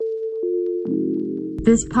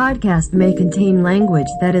This podcast may contain language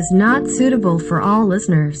that is not suitable for all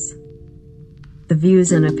listeners. The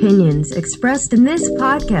views and opinions expressed in this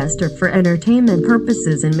podcast are for entertainment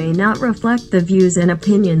purposes and may not reflect the views and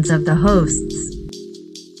opinions of the hosts.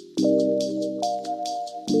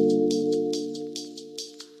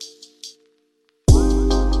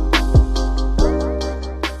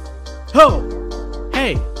 Oh!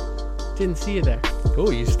 Hey! Didn't see you there.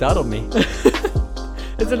 Oh, you startled me.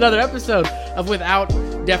 It's another episode of Without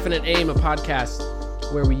Definite Aim, a podcast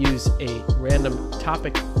where we use a random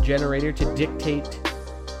topic generator to dictate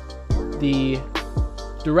the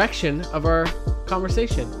direction of our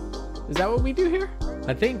conversation. Is that what we do here?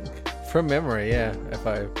 I think from memory, yeah, if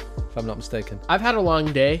I'm not mistaken. I've had a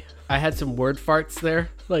long day. I had some word farts there.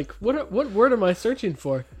 Like, what word am I searching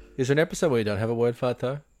for? Is there an episode where you don't have a word fart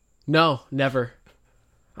though? No, never.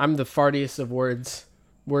 I'm the fartiest of words.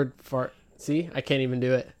 Word fart. See? I can't even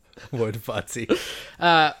do it. Word fartsy.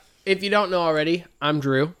 If you don't know already, I'm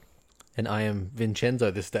Drew. And I am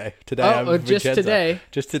Vincenzo this day. Today I'm just Vincenzo. today.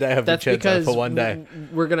 Just today I'm That's Vincenzo because for one day.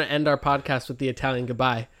 We're going to end our podcast with the Italian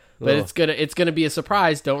goodbye. But it's gonna be a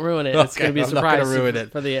surprise. Don't ruin it. It's gonna be a surprise. I'm not gonna ruin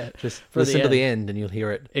it for the end. Just listen to the end and you'll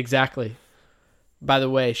hear it. Exactly. By the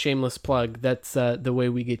way, shameless plug. That's the way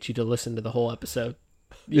we get you to listen to the whole episode.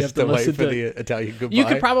 You just have to wait for the Italian goodbye. You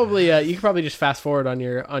could probably just fast forward on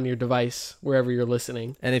your device wherever you're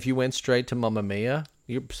listening. And if you went straight to Mamma Mia,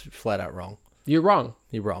 you're flat out wrong. You're wrong.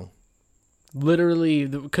 You're wrong. Literally,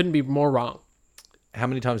 couldn't be more wrong. How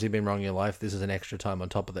many times have you been wrong in your life? This is an extra time on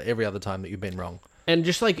top of every other time that you've been wrong. And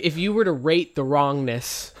just like if you were to rate the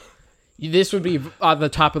wrongness, this would be on the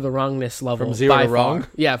top of the wrongness level. From zero to wrong?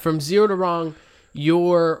 Yeah, from 0 to wrong,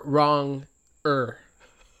 you're wrong-er.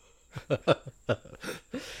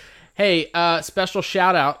 Hey, special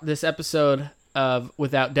shout out. This episode of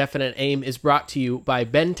Without Definite Aim is brought to you by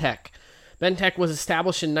Bentech. Bentech was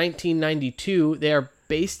established in 1992. They are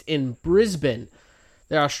based in Brisbane.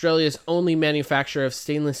 They're Australia's only manufacturer of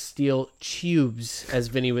stainless steel tubes, as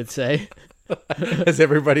Vinny would say. As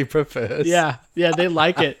everybody prefers. Yeah, they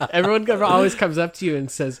like it. Everyone always comes up to you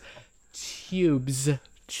and says, tubes.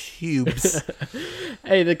 Tubes.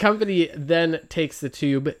 Hey, the company then takes the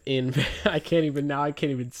tube in... I can't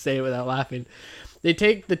even say it without laughing. They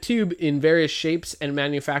take the tube in various shapes and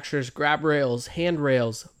manufactures grab rails,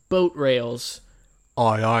 handrails, boat rails.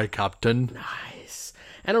 Aye, aye, Captain. Nice.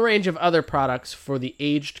 And a range of other products for the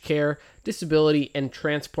aged care, disability, and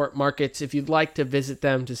transport markets. If you'd like to visit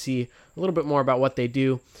them to see a little bit more about what they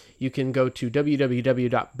do, you can go to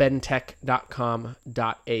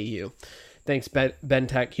www.bentech.com.au. Thanks,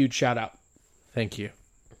 Bentech. Huge shout out. Thank you.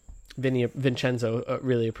 Vincenzo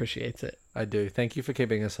really appreciates it. I do. Thank you for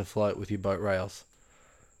keeping us afloat with your boat rails.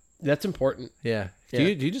 That's important. Yeah. Do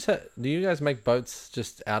you guys make boats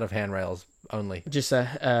just out of handrails only? Just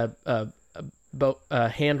a boat, a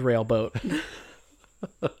handrail boat.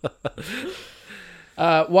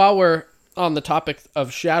 While we're on the topic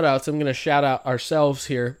of shout outs, I'm going to shout out ourselves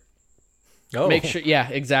here. Oh. Make sure, yeah,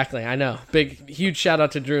 exactly. I know. Huge shout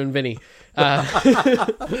out to Drew and Vinny.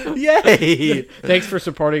 Yay! Thanks for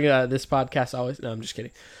supporting this podcast always. No, I'm just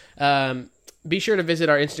kidding. Be sure to visit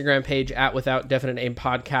our Instagram page at Without Definite Aim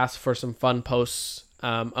Podcast for some fun posts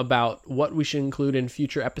about what we should include in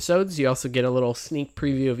future episodes. You also get a little sneak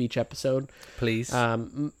preview of each episode. Please.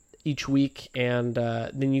 Each week, and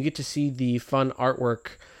then you get to see the fun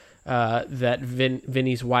artwork that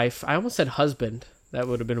Vinny's wife, I almost said husband, that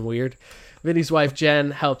would have been weird. Vinny's wife, Jen,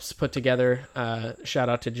 helps put together. Shout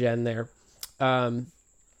out to Jen there.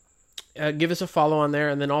 Give us a follow on there,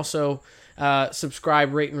 and then also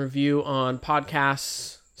subscribe, rate, and review on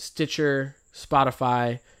podcasts, Stitcher,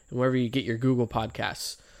 Spotify, and wherever you get your Google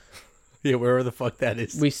podcasts. Yeah, wherever the fuck that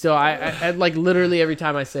is. We still, I like literally every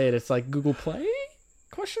time I say it, it's like Google Play?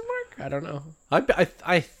 Question mark? I don't know.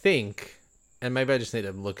 I think, and maybe I just need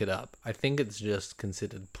to look it up. I think it's just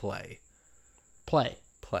considered play. Play.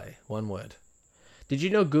 One word. Did you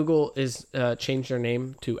know Google is changed their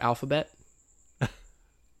name to Alphabet?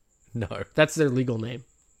 No. That's their legal name.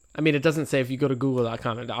 I mean, it doesn't say, if you go to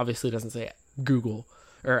google.com, it obviously doesn't say Google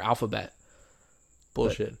or Alphabet.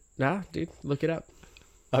 Bullshit. Nah, dude, look it up.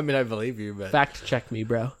 I mean, I believe you, but... Fact check me,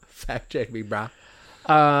 bro. Fact check me, bro.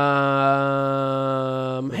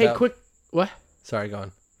 Hey, quick... What? Sorry, go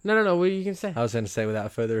on. No, what you can say? I was going to say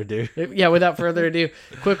without further ado. Yeah, without further ado.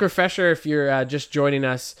 Quick refresher, if you're just joining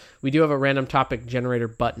us, we do have a random topic generator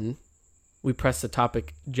button. We press the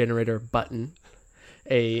topic generator button.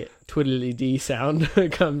 A twiddly-dee sound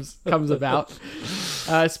comes about.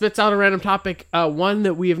 Spits out a random topic, one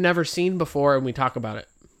that we have never seen before, and we talk about it.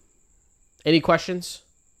 Any questions?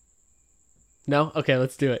 No? Okay,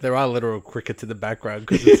 let's do it. There are literal crickets in the background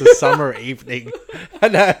because it's a summer evening.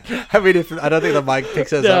 And I mean, I don't think the mic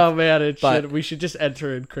picks us up. Oh, man, but- we should just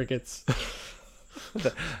enter in crickets.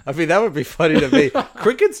 I mean, that would be funny to me.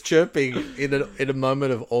 Crickets chirping in a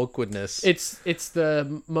moment of awkwardness. It's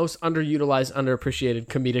the most underutilized, underappreciated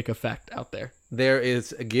comedic effect out there. There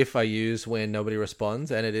is a GIF I use when nobody responds,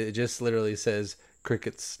 and it just literally says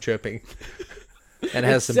crickets chirping. And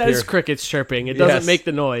has It some says crickets chirping. It doesn't Yes. make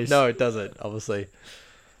the noise. No, it doesn't, obviously.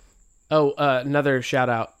 Oh, another shout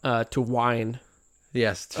out to wine.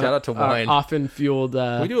 Yes, shout out to wine. Often fueled.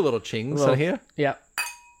 Can we do a little chings little- on here? Yeah.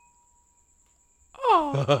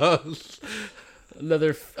 Oh.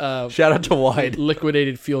 Another Shout out to wine.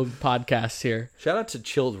 liquidated fueled podcast here. Shout out to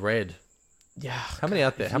chilled red. Yeah. How many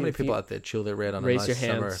out there? How many if you- people out there chill their red on Raise a your nice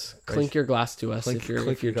hands. summer? Clink your glass to us if you're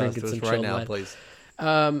your glass drinking to us some right chilled now, red. please.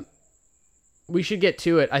 We should get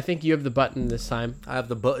to it. I think you have the button this time. I have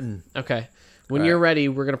the button. Okay. When All you're right. ready,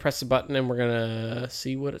 we're gonna press the button and we're gonna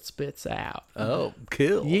see what it spits out. Oh,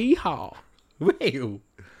 cool. Yeehaw! Woo.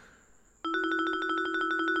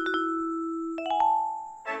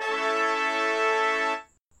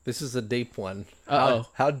 This is a deep one. Uh-oh.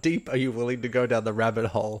 How deep are you willing to go down the rabbit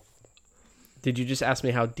hole? Did you just ask me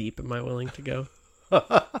how deep am I willing to go?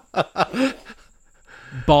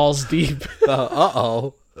 Balls deep.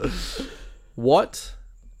 Uh-oh. What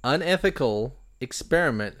unethical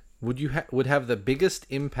experiment would have the biggest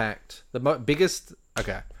impact? Biggest.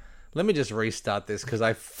 Okay, let me just restart this because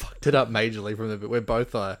I fucked it up majorly from the bit. We're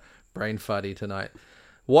both brain fuddy tonight.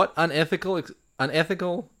 What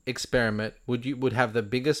unethical experiment would have the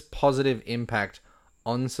biggest positive impact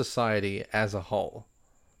on society as a whole?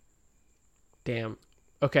 Damn.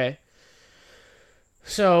 Okay.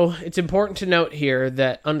 So it's important to note here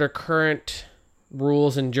that under current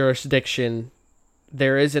rules and jurisdiction,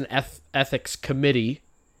 there is an ethics committee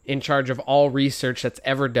in charge of all research that's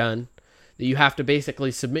ever done that you have to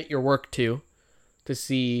basically submit your work to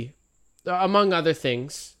see, among other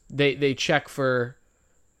things, they check for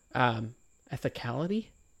ethicality.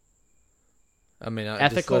 I mean,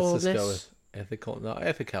 Ethicalness? let's just go with ethical. No,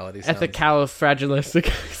 ethicality. Sounds,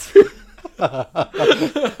 Ethicalifragilistic.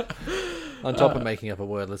 on top of making up a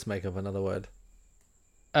word, let's make up another word.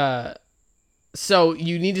 So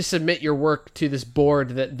you need to submit your work to this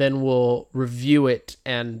board that then will review it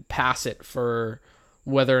and pass it for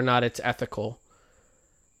whether or not it's ethical.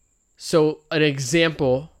 So an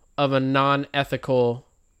example of a non-ethical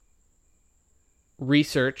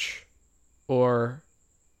research or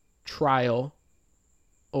trial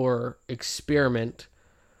or experiment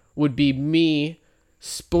would be me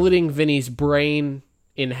splitting Vinny's brain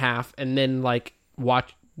in half and then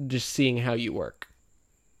just seeing how you work.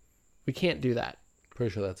 We can't do that.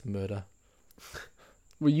 Pretty sure that's murder.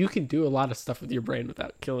 Well, you can do a lot of stuff with your brain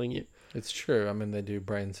without killing you. It's true. I mean, they do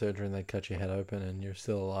brain surgery and they cut your head open and you're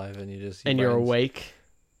still alive and you're You're awake.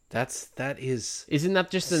 That is Isn't that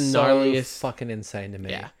just the so gnarliest? fucking insane to me.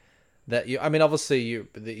 Yeah. That I mean, obviously you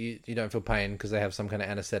don't feel pain because they have some kind of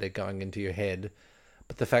anesthetic going into your head,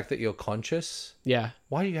 but the fact that you're conscious. Yeah.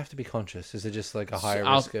 Why do you have to be conscious? Is it just like a higher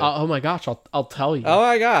I'll, risk? oh my gosh, I'll tell you. Oh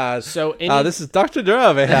my god! So this is Dr. Drew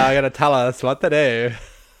over here. Gonna tell us what to do.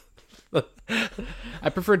 I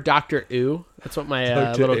prefer Dr. Ooh. That's what my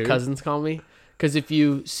Dr. little Ooh. cousins call me. Because if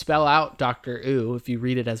you spell out Dr. Ooh, if you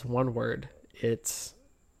read it as one word, it's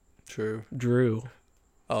True. Drew.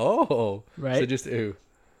 Oh, Right? So just ooh,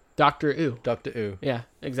 Dr. Ooh. Dr. Ooh, Yeah,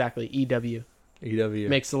 exactly. EW. EW.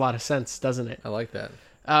 Makes a lot of sense, doesn't it? I like that.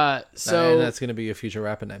 So and that's gonna be your future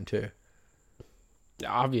rapper name too.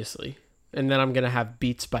 obviously. And then I'm going to have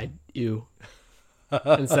Beats by You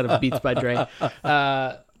instead of Beats by Dre.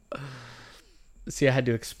 See, I had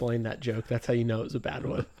to explain that joke. That's how you know it was a bad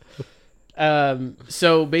one.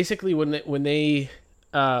 So basically when they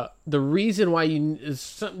the reason why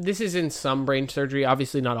this is in some brain surgery,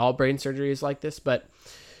 obviously not all brain surgery is like this, but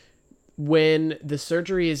when the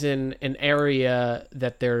surgery is in an area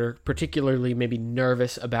that they're particularly maybe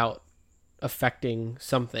nervous about affecting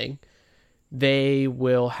something, they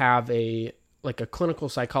will have a clinical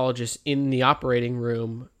psychologist in the operating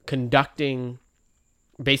room conducting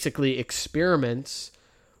basically experiments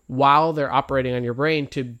while they're operating on your brain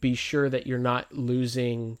to be sure that you're not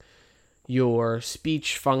losing your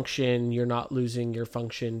speech function, you're not losing your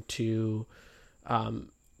function to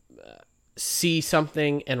see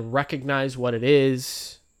something and recognize what it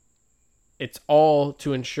is. It's all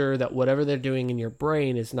to ensure that whatever they're doing in your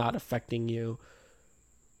brain is not affecting you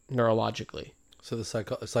neurologically. So the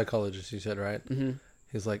psychologist, you said, right? Mm-hmm.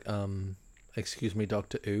 He's like, excuse me,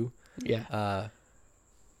 Dr. Ooh. Yeah.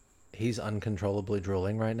 He's uncontrollably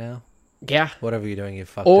drooling right now. Yeah. Whatever you're doing, you're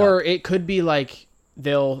fucked Or up. it could be like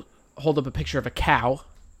they'll hold up a picture of a cow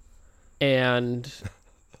and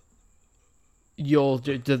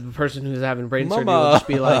the person who's having brain surgery will just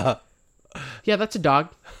be like, yeah, that's a dog.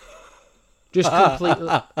 Just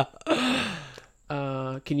completely.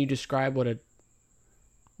 Can you describe what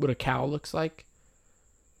a cow looks like?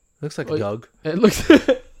 Looks like a dog. It looks.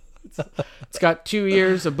 It's got 2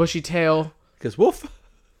 ears, a bushy tail. Because woof.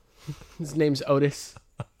 His name's Otis.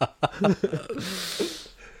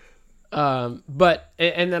 But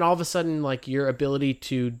then all of a sudden, like, your ability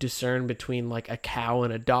to discern between like a cow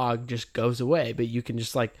and a dog just goes away. But you can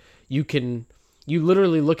just like you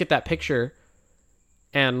literally look at that picture,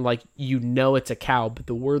 and like it's a cow, but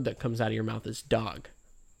the word that comes out of your mouth is dog.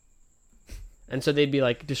 And so they'd be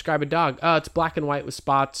like, describe a dog. Oh, it's black and white with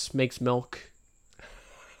spots, makes milk.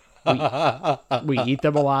 We eat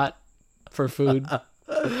them a lot for food.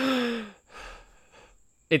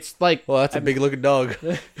 It's like, Well, that's a big looking dog.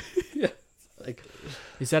 yeah. Like,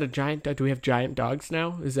 is that a giant dog? Do we have giant dogs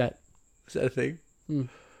now? Is that a thing?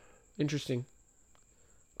 interesting?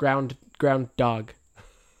 Ground dog.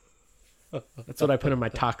 That's what I put in my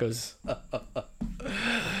tacos.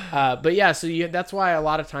 But yeah, so that's why a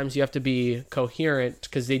lot of times you have to be coherent,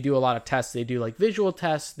 because they do a lot of tests. They do like visual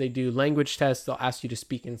tests, they do language tests. They'll ask you to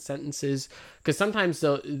speak in sentences, because sometimes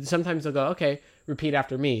they'll go, okay, repeat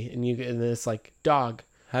after me, and then it's like dog.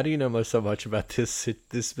 How do you know so much about this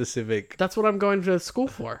specific? That's what I'm going to school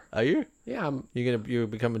for. Are you? Yeah, You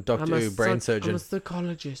become a Doctor Who brain surgeon. I'm a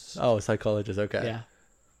psychologist. Oh, a psychologist. Okay. Yeah.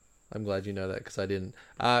 I'm glad you know that, because I didn't.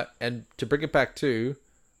 And to bring it back to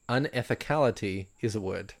unethicality is a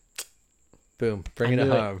word. Boom. Bringing it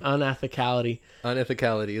home. Unethicality.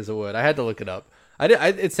 Unethicality is a word. I had to look it up.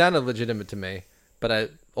 It sounded legitimate to me, but I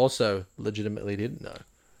also legitimately didn't know.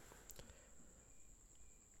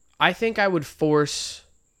 I think I would force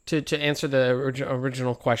to answer the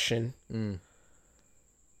original question.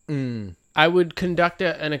 I would conduct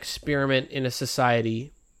an experiment in a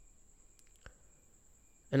society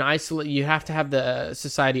and isolate. You have to have the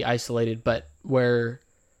society isolated, but where,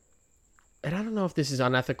 and I don't know if this is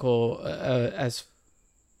unethical I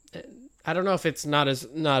don't know if it's not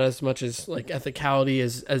as much as like ethicality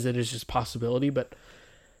as it is just possibility, but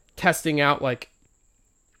testing out like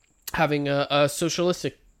having a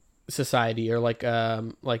socialistic society, or like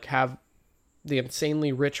have the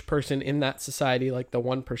insanely rich person in that society, like the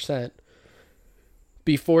 1%,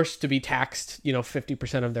 be forced to be taxed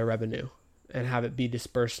 50% of their revenue, and have it be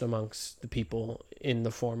dispersed amongst the people in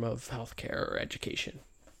the form of healthcare or education.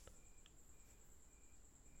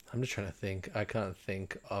 I'm just trying to think. I can't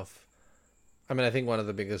think of. I mean, I think one of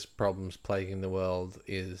the biggest problems plaguing the world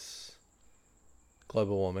is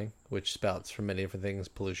global warming, which spouts from many different things,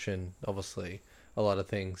 pollution, obviously, a lot of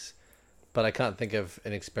things. But I can't think of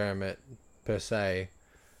an experiment per se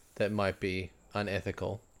that might be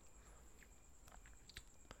unethical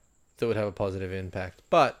that would have a positive impact.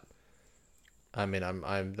 But I mean,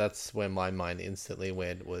 that's where my mind instantly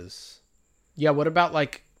went was. Yeah, what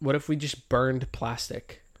if we just burned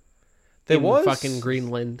plastic? There was fucking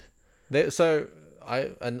Greenland. Let's give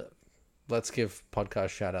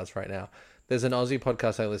podcast shout outs right now. There's an Aussie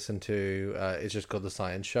podcast I listen to. It's just called The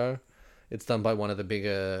Science Show. It's done by one of the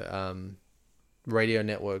bigger radio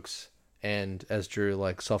networks, and as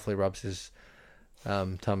Drew softly rubs his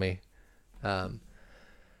tummy and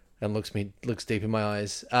looks deep in my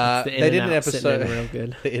eyes. They did an episode. Real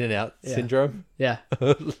good. The In and Out syndrome. Yeah.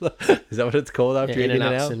 Is that what it's called after you In and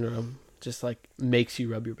Out syndrome? Just makes you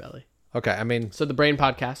rub your belly. Okay, I mean, so the Brain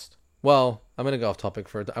Podcast. Well, I'm going to go off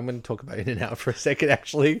topic I'm going to talk about In and Out for a second,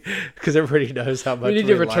 actually, because everybody knows how much we need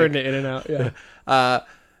to return to In and Out. Yeah.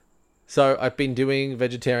 So I've been doing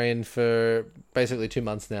vegetarian for basically 2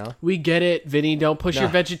 months now. We get it, Vinny. Don't push your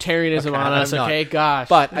vegetarianism on us, okay? Gosh.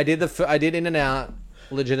 But I did In and Out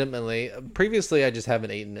legitimately. Previously, I just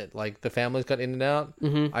haven't eaten it. Like, the family's got In and Out.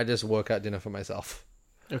 Mm-hmm. I just work out dinner for myself.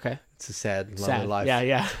 Okay. It's a sad, lonely life.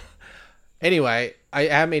 Yeah. Anyway, I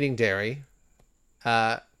am eating dairy.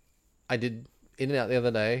 I did In and Out the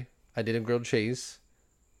other day. I did a grilled cheese.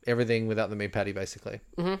 Everything without the meat patty, basically.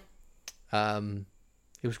 Mm-hmm.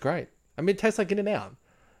 It was great. I mean, it tastes like In and Out.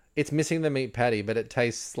 It's missing the meat patty, but it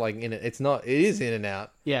tastes like In it. It's not. It is In and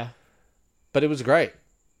Out. Yeah. But it was great.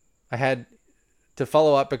 I had to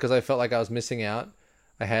follow up because I felt like I was missing out.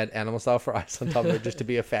 I had animal style fries on top of it just to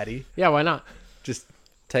be a fatty. Yeah, why not? Just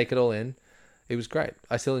take it all in. It was great.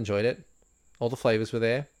 I still enjoyed it. All the flavors were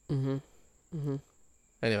there. Mm-hmm. Mm-hmm.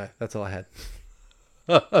 Anyway, that's all I had.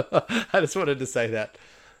 I just wanted to say that.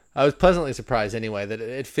 I was pleasantly surprised anyway that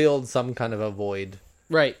it filled some kind of a void.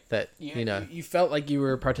 Right. That, you know. You felt like you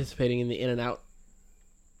were participating in the In and Out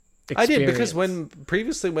experience. I did, because when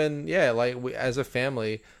as a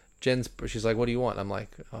family, she's like, "What do you want?" I'm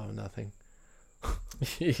like, "Oh, nothing.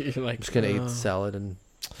 You're like, I'm just gonna eat salad and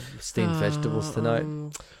steamed vegetables tonight."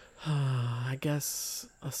 I guess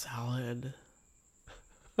a salad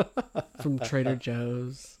from Trader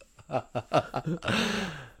Joe's.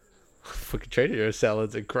 Fucking Trader Joe's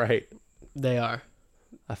salads are great. They are.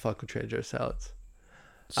 I fuck with Trader Joe's salads.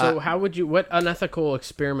 So what unethical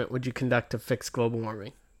experiment would you conduct to fix global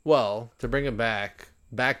warming? Well, to bring it back,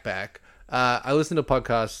 I listened to a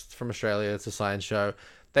podcast from Australia. It's a science show.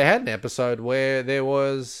 They had an episode where there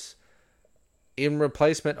was, in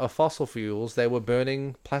replacement of fossil fuels, they were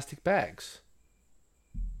burning plastic bags,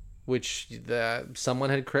 which someone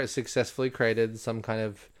had successfully created some kind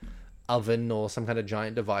of oven or some kind of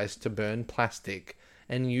giant device to burn plastic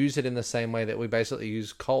and use it in the same way that we basically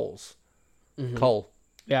use coal.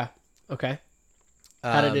 Yeah. Okay.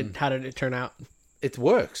 How did it turn out? It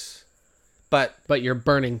works, but you're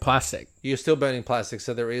burning plastic. You're still burning plastic,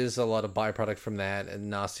 so there is a lot of byproduct from that and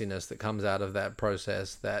nastiness that comes out of that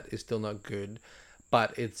process that is still not good,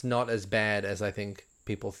 but it's not as bad as I think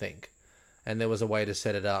people think. And there was a way to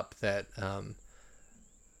set it up that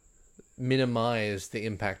minimized the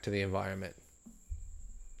impact to the environment.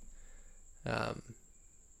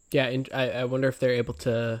 Yeah, and I wonder if they're able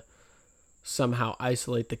to somehow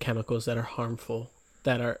isolate the chemicals that are harmful,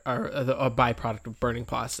 that are a byproduct of burning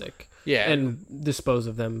plastic. Yeah. And dispose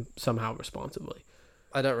of them somehow responsibly.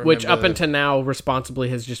 I don't remember. Which up until now, responsibly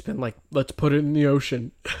has just been like, let's put it in the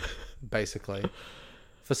ocean. Basically.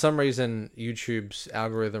 For some reason, YouTube's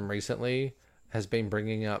algorithm recently has been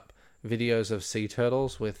bringing up videos of sea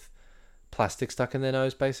turtles with plastic stuck in their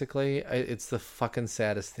nose, basically. It's the fucking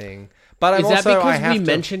saddest thing. But Is that because we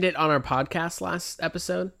mentioned it on our podcast last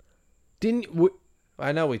episode?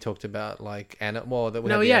 I know we talked about that we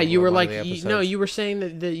no, had yeah, you were like, you were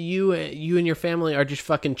saying that you and your family are just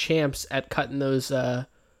fucking champs at cutting those the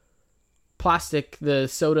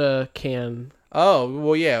soda can. Oh,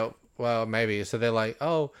 well, yeah, well, maybe. So they're like,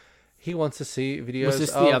 oh, he wants to see videos. Was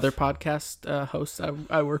this the other podcast host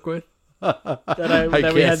I work with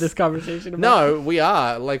that we had this conversation about? No, we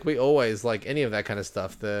are we always any of that kind of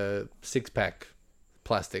stuff. The 6-pack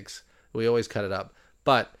plastics, we always cut it up,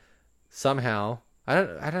 but. Somehow, I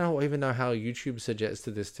don't even know how YouTube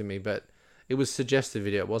suggested this to me, but it was suggested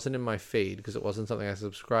video. It wasn't in my feed because it wasn't something I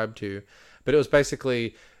subscribed to, but it was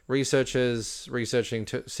basically researchers researching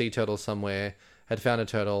sea turtles somewhere, had found a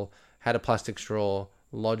turtle, had a plastic straw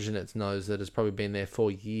lodged in its nose that has probably been there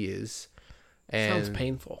for years. And sounds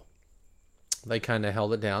painful. They kind of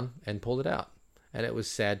held it down and pulled it out, and it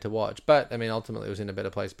was sad to watch. But, I mean, ultimately it was in a better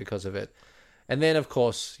place because of it. And then, of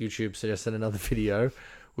course, YouTube suggested another video,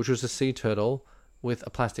 which was a sea turtle with a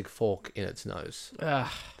plastic fork in its nose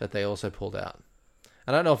that they also pulled out.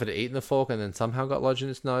 I don't know if it had eaten the fork and then somehow got lodged in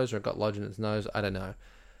its nose, or it got lodged in its nose. I don't know.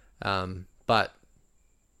 But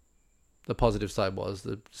the positive side was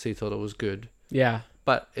the sea turtle was good. Yeah.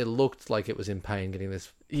 But it looked like it was in pain getting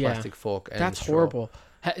this plastic fork and that's straw. horrible.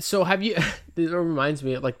 So have you... This reminds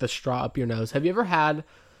me of the straw up your nose. Have you ever had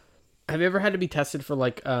to be tested for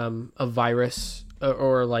a virus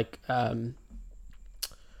or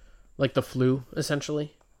the flu,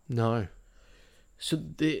 essentially? No. So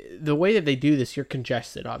the way that they do this, you're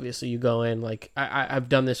congested. Obviously, you go in I've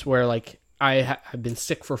done this where I've been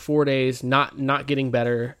sick for 4 days, not getting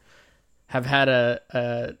better. Have had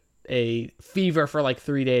a fever for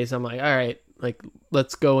 3 days. I'm like, all right,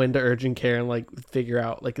 let's go into urgent care and figure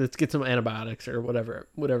out let's get some antibiotics or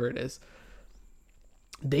whatever it is.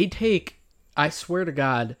 They take, I swear to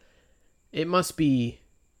God, it must be.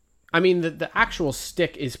 I mean, the actual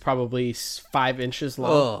stick is probably 5 inches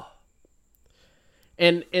long.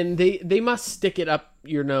 And they must stick it up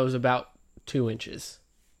your nose about 2 inches.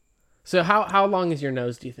 So how long is your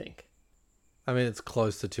nose, do you think? I mean, it's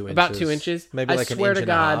close to 2 inches. About 2 inches? Maybe I an swear inch to and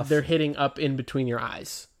a God, half. they're hitting up in between your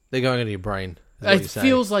eyes. They're going into your brain. It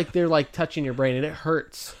feels like they're touching your brain, and it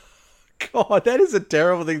hurts. God, that is a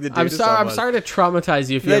terrible thing to do. I'm sorry to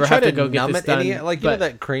traumatize you if you ever have to go get this done. You know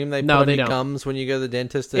that cream they put on your gums when you go to the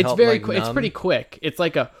dentist to help it's pretty quick. It's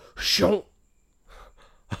like a shonk.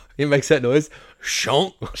 It makes that noise.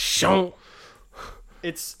 Shonk. Shonk.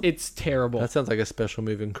 It's terrible. That sounds like a special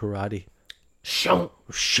move in karate. Shonk.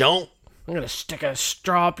 Shonk. I'm gonna stick a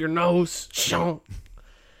straw up your nose. Shonk.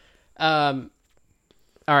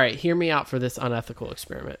 All right, hear me out for this unethical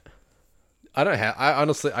experiment. I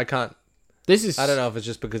honestly can't. I don't know if it's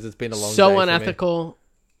just because it's been a long day so for unethical.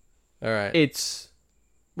 Me. All right.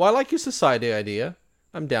 Well, I like your society idea.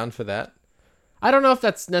 I'm down for that. I don't know if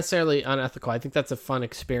that's necessarily unethical. I think that's a fun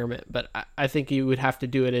experiment, but I think you would have to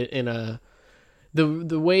do it in a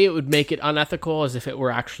The way it would make it unethical is if it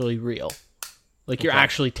were actually real. Like you're Okay.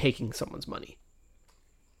 actually taking someone's money.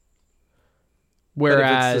 But if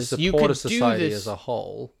Whereas it's the you support could of society do this, as a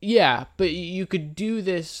whole. yeah, but you could do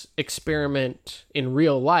this experiment in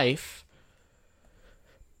real life.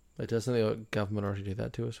 But doesn't the government already do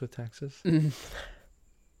that to us with taxes?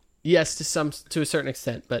 Yes, to a certain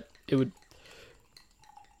extent, but it would.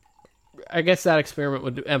 I guess that experiment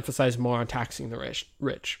would emphasize more on taxing the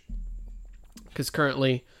rich, because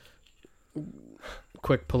currently,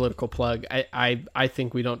 quick political plug. I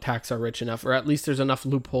think we don't tax our rich enough, or at least there's enough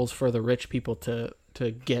loopholes for the rich people to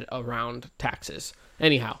get around taxes.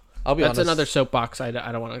 Anyhow, I'll be that's honest. another soapbox I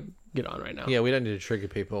don't want to get on right now. Yeah, we don't need to trigger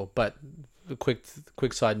people. But a quick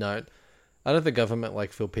side note: I don't think government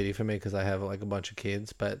like feel pity for me because I have like a bunch of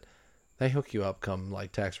kids, but they hook you up come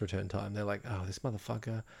like tax return time. They're like, "Oh, this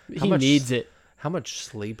motherfucker, He needs it. How much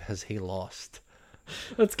sleep has he lost?"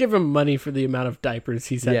 Let's give him money for the amount of diapers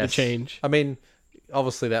he's had to change. I mean,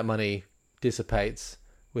 obviously that money dissipates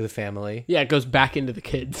with a family. Yeah, it goes back into the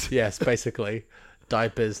kids. Yes, basically,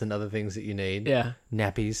 diapers and other things that you need. Yeah.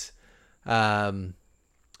 Nappies.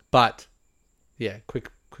 But yeah,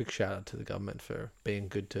 quick shout out to the government for being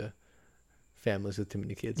good to families with too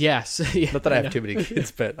many kids. Yes. Yeah, Not that I have know. too many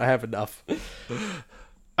kids, but I have enough.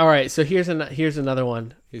 All right, so here's another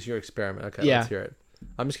one. Here's your experiment. Okay, Yeah. let's hear it.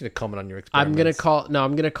 I'm just going to comment on your experiment.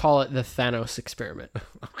 I'm gonna call it the Thanos experiment.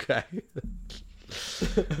 Okay.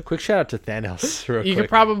 Quick shout out to Thanos. Real You quick. could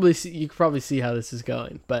probably see how this is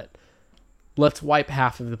going, but let's wipe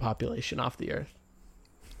half of the population off the earth,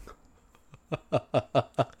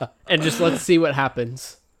 and just let's see what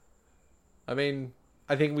happens. I mean,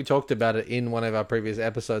 I think we talked about it in one of our previous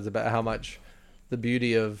episodes about how much the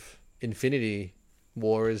beauty of Infinity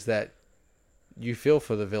War is that you feel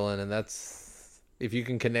for the villain, and that's if you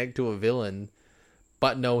can connect to a villain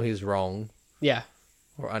but know he's wrong Yeah,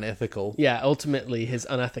 or unethical. yeah. Ultimately, his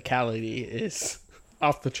unethicality is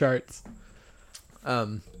off the charts.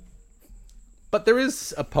 But there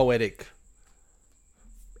is a poetic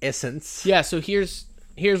essence. Yeah. So here's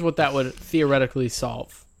what that would theoretically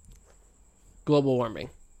solve: global warming,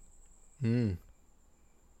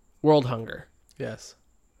 world hunger. Yes.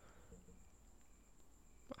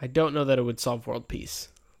 I don't know that it would solve world peace.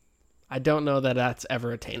 I don't know that that's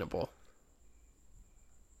ever attainable.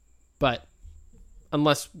 But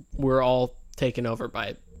unless we're all taken over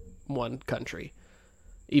by one country,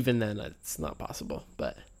 even then it's not possible.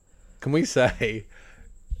 But Can we say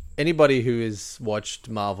anybody who has watched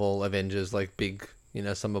Marvel Avengers, like big,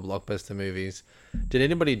 summer blockbuster movies, did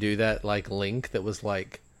anybody do that like link that was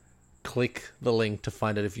like click the link to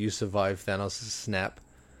find out if you survived Thanos' snap?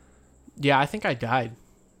 yeah, I think I died.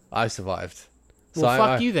 I survived. Well, I-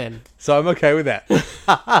 fuck you then. So I'm okay with that.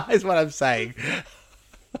 Is what I'm saying.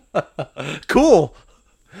 Cool.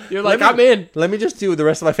 You're like, Let me- I'm in. Let me just deal with the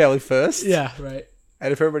rest of my family first. Yeah, right.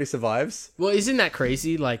 And if everybody survives, Well, isn't that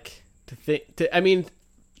crazy? Like, to think, I mean,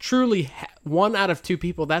 truly, 1 out of 2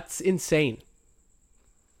 people, that's insane.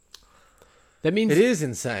 That means it is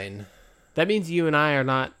insane. That means you and I are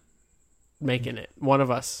not making it. One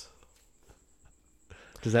of us.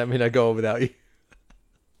 Does that mean I go without you?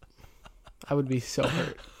 I would be so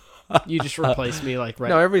hurt. You just replace me like right.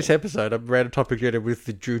 No, every episode I'm random topic related with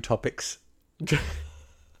the Drew topics.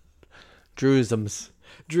 Drewisms.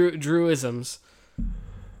 Drewisms.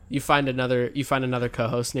 You find another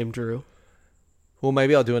co-host named Drew. Well,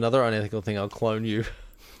 maybe I'll do another unethical thing. I'll clone you.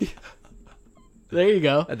 There you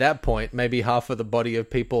go. At that point, maybe half of the body of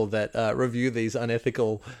people that review these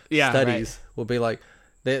unethical studies will be like,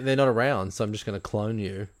 they're not around, so I'm just going to clone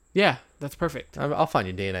you. Yeah, that's perfect. I'll find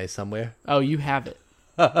your DNA somewhere. Oh, you have it.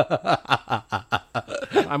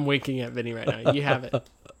 I'm winking at Vinny right now. You have it.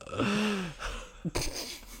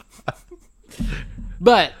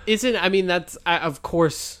 But that's of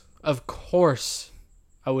course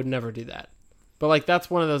I would never do that. But like that's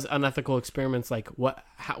one of those unethical experiments. Like what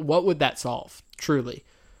would that solve truly?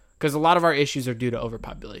 Because a lot of our issues are due to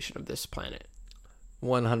overpopulation of this planet.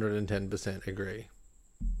 110% agree.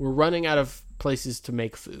 We're running out of places to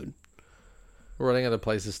make food. We're running out of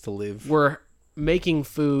places to live. We're making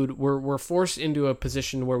food. We're forced into a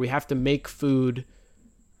position where we have to make food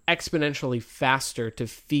exponentially faster to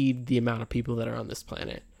feed the amount of people that are on this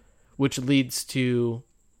planet, which leads to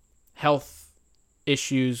health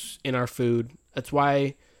issues in our food. It's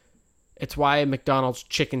why a McDonald's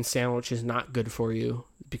chicken sandwich is not good for you,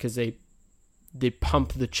 because they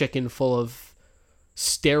pump the chicken full of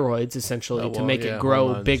steroids essentially to make it grow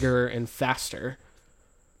hormones. bigger and faster.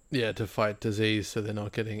 Yeah, to fight disease so they're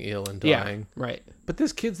not getting ill and dying. Yeah, right. But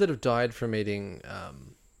there's kids that have died from eating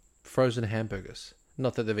frozen hamburgers.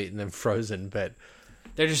 Not that they've eaten them frozen, but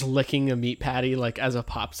They're just licking a meat patty like as a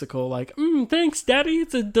popsicle, like, thanks, Daddy.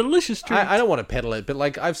 It's a delicious treat. I don't want to peddle it, but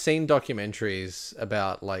like I've seen documentaries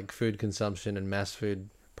about like food consumption and mass food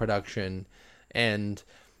production, and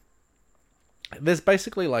there's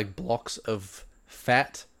basically like blocks of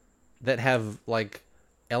fat that have like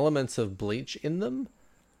elements of bleach in them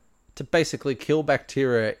to basically kill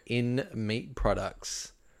bacteria in meat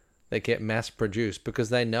products that get mass produced because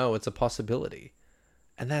they know it's a possibility.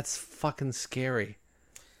 And that's fucking scary.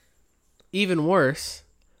 Even worse,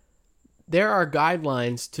 there are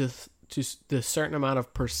guidelines to the certain amount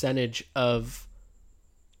of percentage of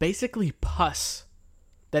basically pus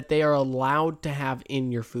that they are allowed to have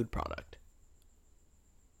in your food product.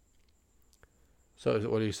 So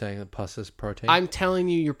what are you saying? That pus is protein? I'm telling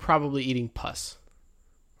you, you're probably eating pus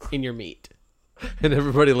in your meat. And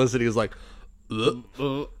everybody listening is like,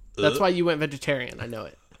 ugh. That's why you went vegetarian. I know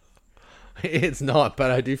it. It's not, but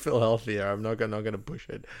I do feel healthier. I'm not gonna push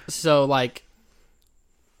it. So like,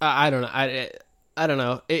 I don't know. I don't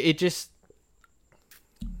know. It just,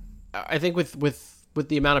 I think with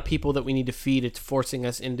the amount of people that we need to feed, it's forcing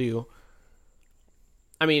us into.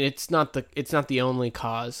 I mean, it's not the only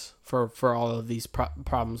cause for all of these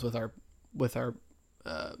problems with our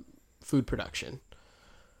food production,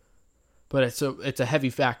 but it's a heavy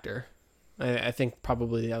factor. I think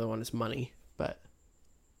probably the other one is money, but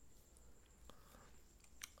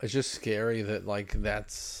it's just scary that like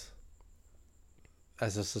that's,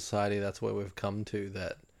 as a society, that's where we've come to,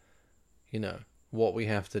 that, you know, what we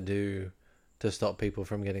have to do to stop people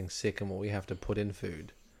from getting sick and what we have to put in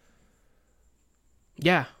food.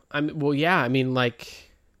 Yeah. I mean,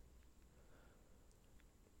 like,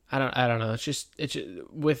 I don't know. It's just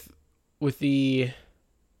with the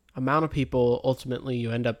amount of people, ultimately you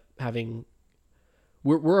end up having,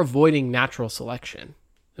 we're avoiding natural selection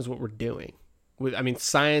is what we're doing. I mean,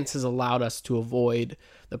 science has allowed us to avoid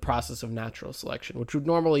the process of natural selection, which would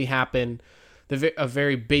normally happen. A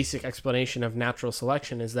very basic explanation of natural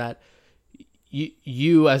selection is that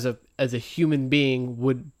you as a human being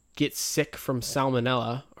would get sick from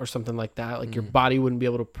salmonella or something like that. Like your body wouldn't be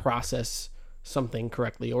able to process something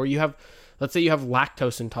correctly. Or let's say you have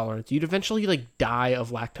lactose intolerance. You'd eventually like die of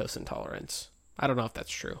lactose intolerance. I don't know if that's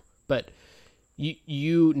true, but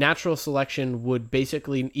natural selection would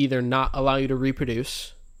basically either not allow you to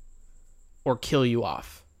reproduce or kill you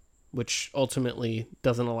off, which ultimately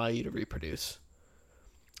doesn't allow you to reproduce.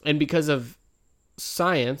 And because of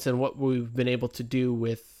science and what we've been able to do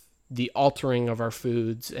with the altering of our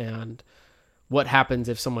foods and what happens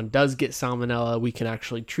if someone does get salmonella, we can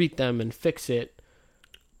actually treat them and fix it.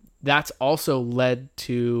 That's also led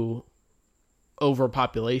to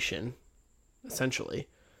overpopulation, essentially.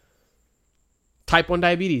 Type 1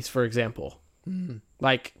 diabetes, for example.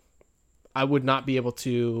 Like, I would not be able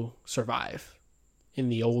to survive in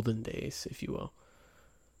the olden days, if you will,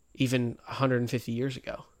 even 150 years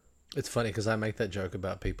ago. It's funny because I make that joke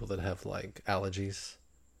about people that have like allergies.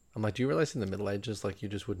 I'm like, do you realize in the Middle Ages, like, you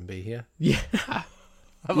just wouldn't be here? Yeah.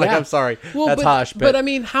 I'm like, I'm sorry. Well, that's harsh. But I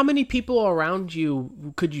mean, how many people around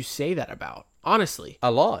you could you say that about? Honestly.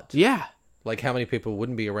 A lot. Yeah. Like, how many people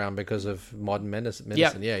wouldn't be around because of modern medicine?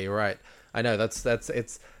 Yep. Yeah, you're right. I know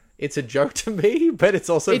it's a joke to me, but it's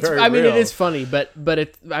also very I mean, real. it is funny, but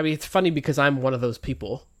it's funny because I'm one of those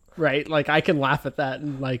people, right? Like, I can laugh at that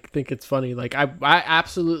and like think it's funny. Like, I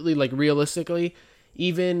absolutely, like, realistically,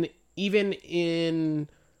 even in,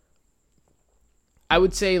 I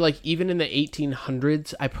would say, like, even in the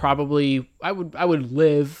 1800s, I would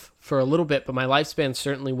live for a little bit, but my lifespan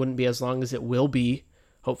certainly wouldn't be as long as it will be,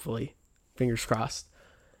 hopefully, fingers crossed,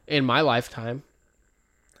 in my lifetime.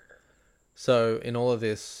 So, in all of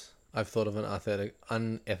this, I've thought of an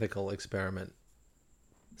unethical experiment.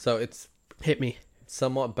 So, it's Hit me.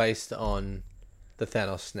 somewhat based on the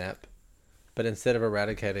Thanos snap, but instead of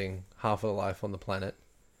eradicating half of the life on the planet,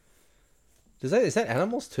 is that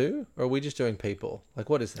animals too, or are we just doing people? Like,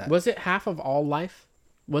 what is that? Was it half of all life?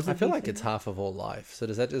 I feel like it's half of all life. So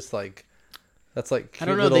does that just like, that's like cute I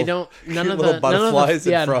don't know. They don't. None of the butterflies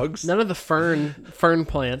and frogs. None of the fern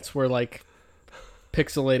plants were like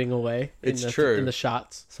pixelating away. It's true in the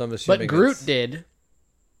shots. So I'm assuming, but Groot did.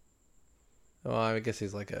 Oh, I guess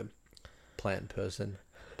he's like a plant person,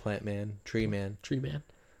 plant man, tree man,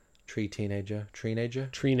 tree teenager, tree nature.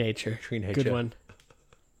 Good one.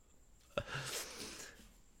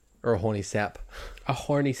 Or a horny sap. A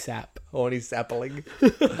horny sap. Horny sapling.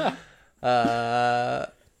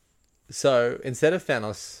 So instead of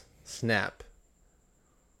Thanos snap,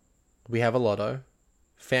 we have a lotto.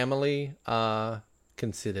 Family are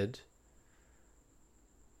considered.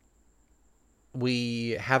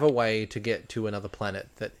 we have a way to get to another planet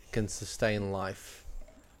that can sustain life.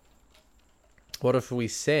 What if we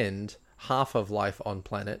send half of life on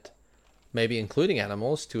planet, maybe including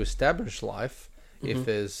animals, to establish life if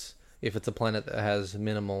it's a planet that has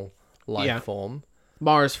minimal life form?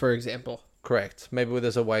 Mars, for example. Correct. Maybe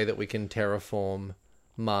there's a way that we can terraform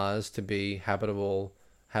Mars to be habitable,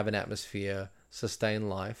 have an atmosphere, sustain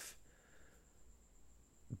life.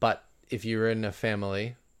 But if you're in a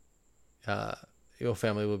family, your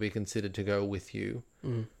family will be considered to go with you.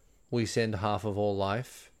 We send half of all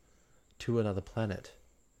life to another planet.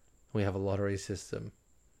 We have a lottery system.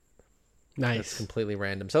 Nice. It's completely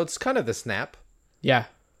random. So it's kind of the Snap. Yeah.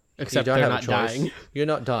 Except they're not dying. You're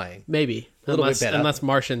not dying. Maybe. A little bit better. Unless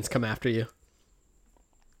Martians come after you.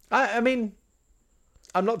 I mean,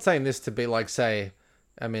 I'm not saying this to be like, say,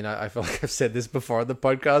 I mean, I feel like I've said this before on the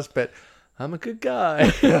podcast, but I'm a good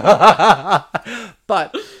guy.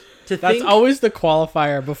 But that's always the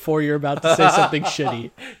qualifier before you're about to say something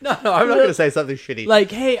shitty. No, I'm not going to say something shitty.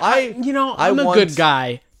 Like, hey, I'm a good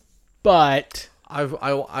guy, but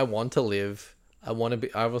I want to live. I want to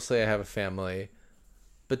be. Obviously, I have a family,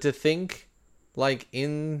 but to think, like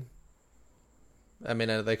they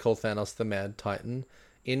call Thanos the Mad Titan.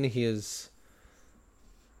 In his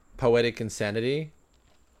poetic insanity,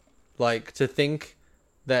 like to think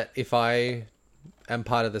that if I am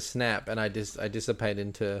part of the Snap and I dissipate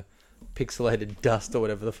into pixelated dust or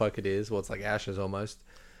whatever the fuck it is, well, it's like ashes almost,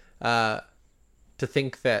 to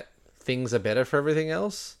think that things are better for everything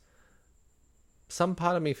else, some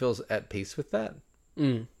part of me feels at peace with that.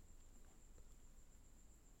 And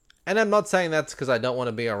I'm not saying that's because I don't want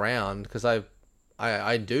to be around, because I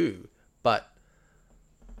do, but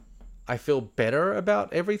I feel better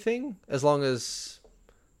about everything as long as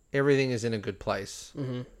everything is in a good place.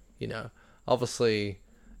 You know, obviously,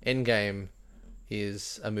 Endgame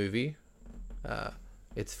is a movie.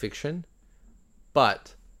 It's fiction,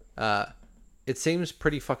 but it seems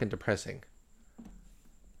pretty fucking depressing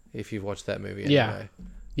if you've watched that movie. Anyway.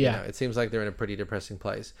 Yeah. You know, it seems like they're in a pretty depressing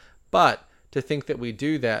place. But to think that we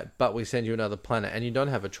do that, but we send you another planet and you don't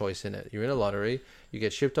have a choice in it. You're in a lottery. You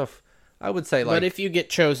get shipped off. I would say, like... But if you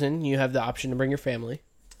get chosen, you have the option to bring your family.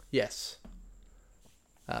 Yes.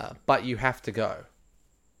 But you have to go.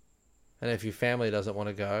 And if your family doesn't want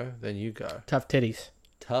to go, then you go. Tough titties.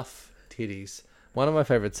 Tough titties. One of my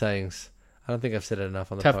favorite sayings. I don't think I've said it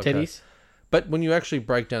enough on the podcast. podcast. Tough titties? But when you actually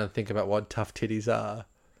break down and think about what tough titties are,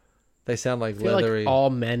 they sound like leathery... like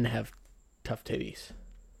all men have tough titties.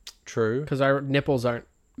 True. Because our nipples aren't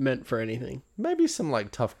meant for anything. Maybe some,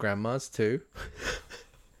 like, tough grandmas, too.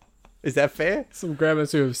 Is that fair? Some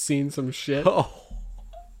grandmas who have seen some shit.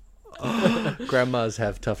 Grandmas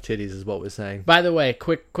have tough titties is what we're saying. By the way,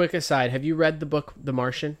 quick aside. Have you read the book The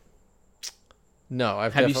Martian? No,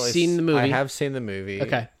 Have you seen the movie? I have seen the movie.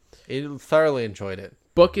 Okay. Thoroughly enjoyed it.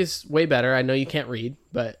 Book is way better. I know you can't read,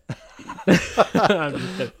 but... I'm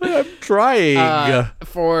just kidding. I'm trying.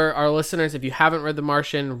 For our listeners, if you haven't read The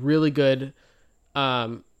Martian, really good.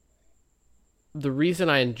 The reason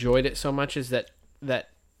I enjoyed it so much is that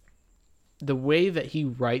the way that he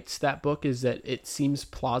writes that book is that it seems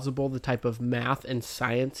plausible, the type of math and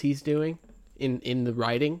science he's doing in the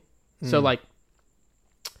writing. So like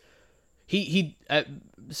he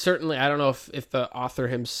certainly, I don't know if the author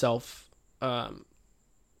himself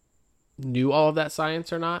knew all of that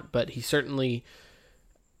science or not, but he certainly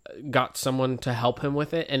got someone to help him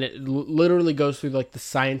with it. And it literally goes through like the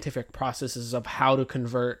scientific processes of how to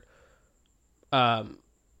convert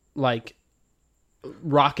like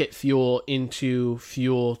rocket fuel into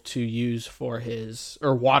fuel to use for his,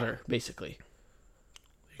 or water, basically.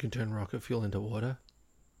 You can turn rocket fuel into water?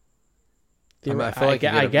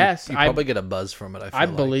 I guess. You probably get a buzz from it, I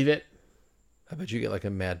believe it. I bet you get like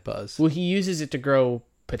a mad buzz. Well, he uses it to grow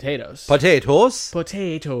potatoes. Potatoes?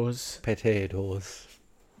 Potatoes.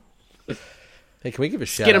 Hey, can we give a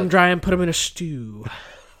shout Get out? them dry and put them in a stew.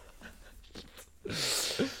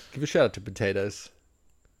 Give a shout out to potatoes.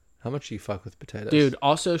 How much do you fuck with potatoes? Dude,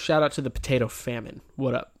 also shout out to the potato famine.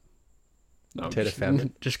 What up? No, Potato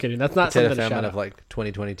famine? Just kidding. That's not potato something to shout famine out. of like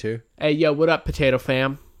 2022? Hey, yo, what up, potato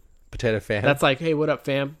fam? Potato fam? That's like, hey, what up,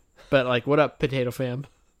 fam? But like, what up, potato fam?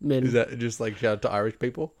 Is that just like shout out to Irish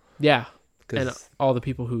people? Yeah. And all the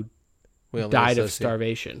people who died of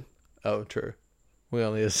starvation. Oh, true. We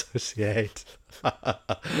only associate.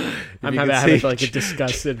 I'm having like a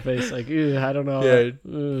disgusted face, like, I don't know.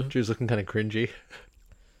 Yeah, Drew's looking kind of cringy.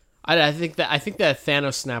 I think that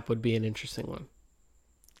Thanos snap would be an interesting one.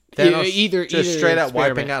 Thanos either straight out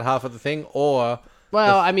experiment. wiping out half of the thing, or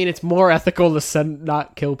I mean, it's more ethical to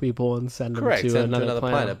not kill people and send them to another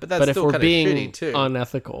planet. But that's if still we're kind of being shitty too.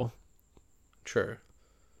 unethical, True.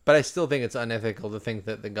 But I still think it's unethical to think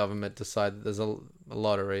that the government decided there's a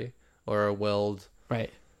lottery or a world.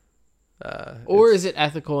 Right. Or It's- is it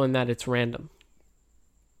ethical in that it's random?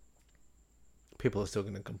 people are still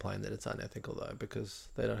going to complain that it's unethical though because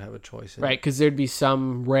they don't have a choice. In Right, because there'd be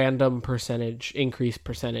some random increased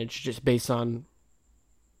percentage just based on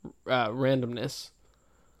randomness.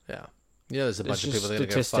 Yeah. There's a bunch of just people that are going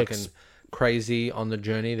to go fucking statistics. crazy on the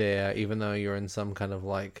journey there, even though you're in some kind of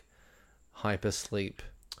like hyper sleep.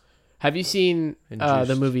 Have you seen the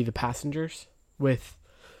Induced. movie The Passengers with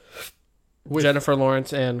Jennifer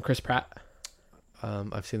Lawrence and Chris Pratt?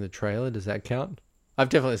 I've seen the trailer. Does that count? I've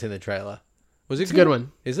definitely seen the trailer. Was it It's a good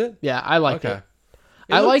one. Is it? Yeah, I liked Okay. it.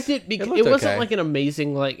 I liked it because looked it wasn't okay. like an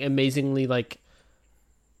amazingly like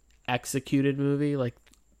executed movie. Like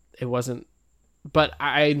it wasn't, but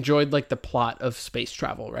I enjoyed like the plot of space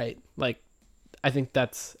travel. Right, like I think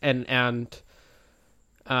that's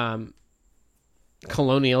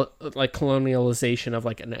colonialization of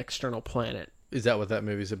like an external planet. Is that what that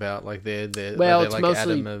movie's about? Like they're Well, are they it's like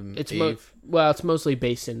mostly Adam and it's Eve. it's mostly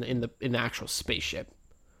based in the actual spaceship.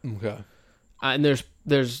 Okay. And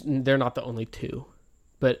they're not the only two,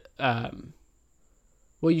 but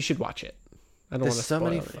well, you should watch it. I don't want There's to so spoil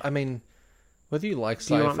many. it. I mean, whether you like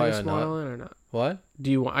Do you want me sci-fi to or spoil not. it or not? What?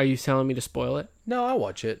 Are you telling me to spoil it? No, I'll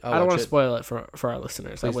watch it. I don't want to spoil it for our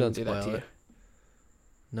listeners. I Please wouldn't don't do that to spoil you. it.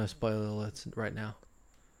 No spoiler alerts right now.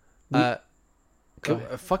 Go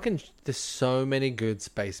Fucking, there's so many good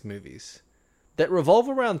space movies that revolve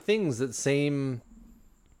around things that seem.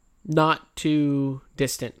 Not too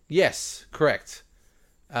distant. Yes, correct.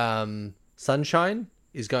 Sunshine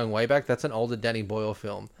is going way back. That's an older Danny Boyle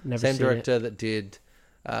film. Never Same seen director that did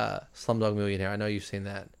Slumdog Millionaire. I know you've seen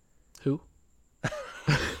that. Who?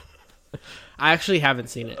 I actually haven't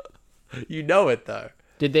seen it. You know it though.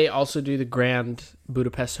 Did they also do the Grand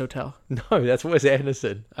Budapest Hotel? No, that's Wes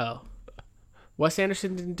Anderson. Oh, Wes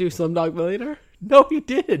Anderson didn't do Slumdog Millionaire. No, he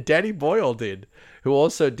did. Danny Boyle did, who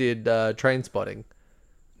also did Train Spotting.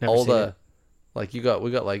 Never seen Older, it. like we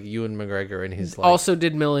got like Ewan McGregor in his like. Also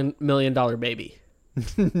did Million Dollar Baby.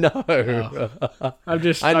 No, I'm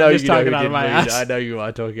just I know I'm just you know talking who out did of my Moon. ass. I know you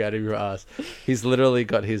are talking out of your ass. He's literally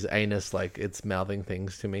got his anus like it's mouthing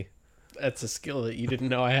things to me. That's a skill that you didn't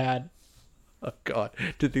know I had. Oh god,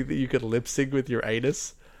 to think that you could lip sync with your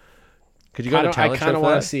anus. Could you go to a I talent kind show of for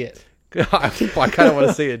want that? to see it. I kind of want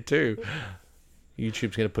to see it too.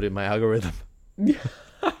 YouTube's gonna put it in my algorithm. No.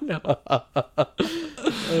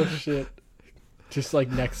 Oh shit. Just like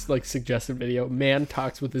next like suggested video, man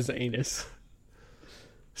talks with his anus.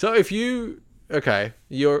 So if you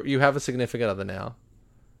you have a significant other now.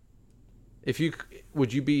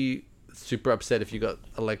 Would you be super upset if you got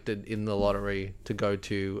elected in the lottery to go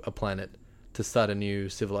to a planet to start a new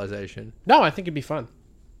civilization? No, I think it'd be fun.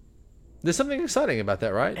 There's something exciting about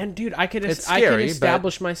that, right? And dude, I could It's I could scary,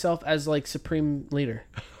 establish myself as like supreme leader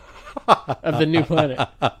of the new planet.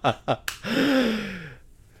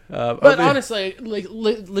 But honestly, like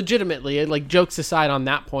legitimately, like jokes aside on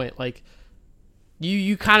that point, like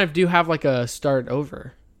you kind of do have like a start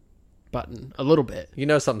over button a little bit. you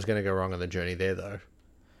know something's going to go wrong on the journey there, though.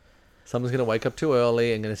 Someone's going to wake up too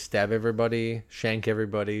early and going to stab everybody, shank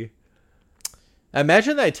everybody.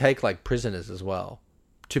 Imagine they take like prisoners as well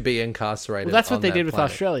to be incarcerated. Well, that's what on they that did with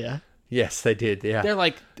planet. Australia. Yes, they did. Yeah, They're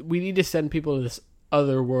like, we need to send people to this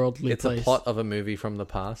otherworldly it's place. a plot of a movie from the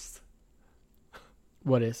past,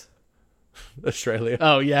 What is? Australia,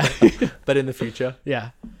 Oh yeah, but in the future. yeah.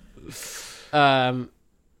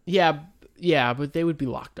 Yeah, but they would be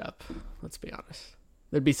locked up. Let's be honest.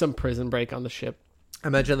 There'd be some prison break on the ship.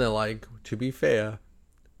 Imagine they're like, to be fair,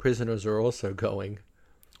 prisoners are also going.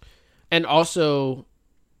 And also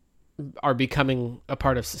are becoming a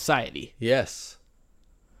part of society. Yes.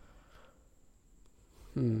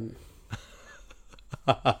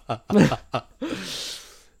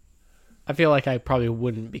 I feel like I probably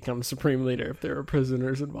wouldn't become supreme leader if there were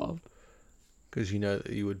prisoners involved. Because you know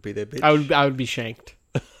that you would be their bitch. I would be shanked.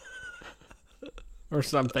 Or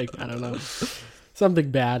something. I don't know.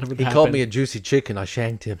 Something bad would He happen. called me a juicy chicken. I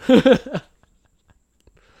shanked him. It's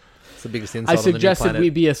the biggest insult I on the new suggested planet. we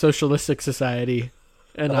be a socialistic society.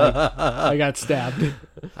 And I got stabbed.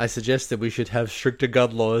 I suggested we should have stricter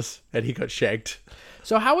gun laws, and he got shanked.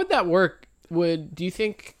 So how would that work? Do you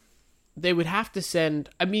think they would have to send?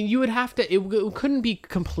 I mean, you would have to. It couldn't be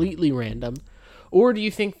completely random, or do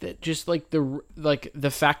you think that just like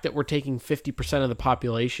the fact that we're taking 50% of the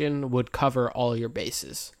population would cover all your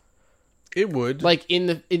bases? It would. Like in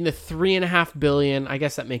the 3.5 billion, I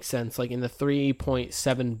guess that makes sense. Like in the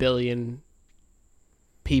 3.7 billion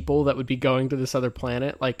people that would be going to this other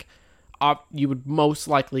planet, like you would most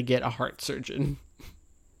likely get a heart surgeon,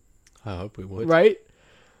 I hope we would. right?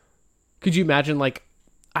 Could you imagine, like,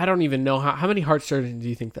 I don't even know how many heart surgeons do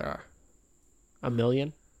you think there are? 1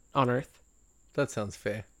 million on Earth? That sounds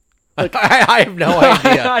fair. I have no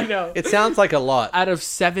idea. I know. It sounds like a lot. Out of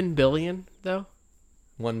 7 billion, though?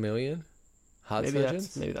 1 million heart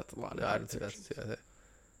surgeons? Maybe that's a lot. Of I heart don't think surgeons. that's... Yeah,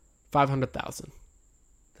 500,000.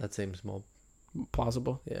 that seems more...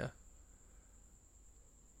 Plausible. Yeah.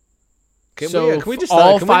 So can we just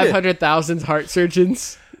all can we do- 500,000 heart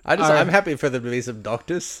surgeons? I'm happy for there to be some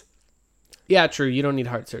doctors. Yeah, true. You don't need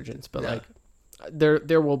heart surgeons, but Yeah. like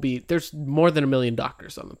there's more than 1 million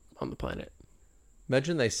doctors on the planet.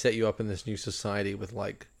 Imagine they set you up in this new society with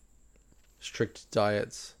like strict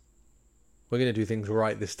diets. We're gonna do things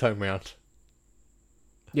right this time round.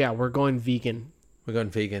 Yeah, we're going vegan. We're going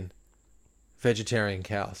vegan, vegetarian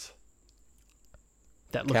cows.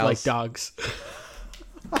 That look Cows. like dogs.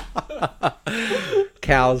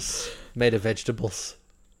 Cows made of vegetables.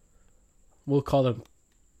 We'll call them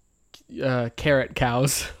carrot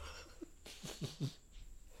cows.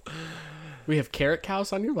 We have carrot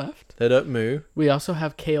cows on your left. They don't moo. We also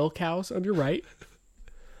have kale cows on your right.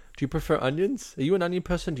 Do you prefer onions? Are you an onion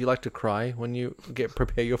person? Do you like to cry when you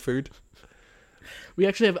prepare your food? We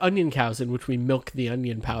actually have onion cows in which we milk the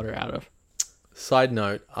onion powder out of. Side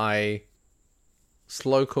note, I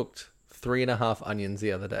slow cooked 3.5 onions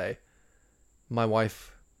the other day. My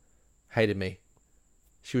wife hated me.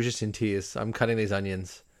 She was just in tears. I'm cutting these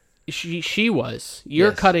onions. She was. You're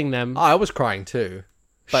Yes. cutting them. Oh, I was crying too.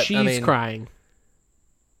 But She's crying.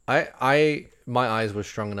 my eyes were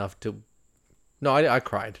strong enough to... No, I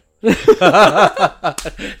cried.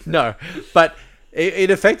 No, but it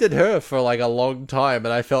affected her for like a long time,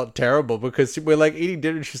 and I felt terrible because we're like eating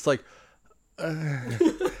dinner and she's like,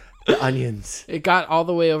 the onions. It got all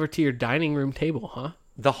the way over to your dining room table, huh?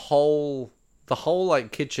 The whole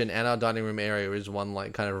like kitchen and our dining room area is one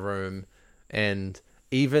like kind of room, and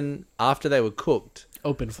even after they were cooked,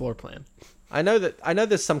 Open floor plan. I know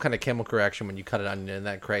there's some kind of chemical reaction when you cut an onion, and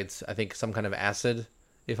that creates, I think, some kind of acid,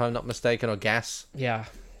 if I'm not mistaken, or gas Yeah.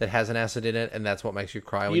 that has an acid in it, and that's what makes you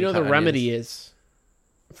cry when You you know cut the remedy is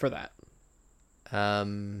for that.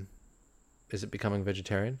 onions. Is it becoming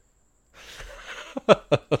vegetarian?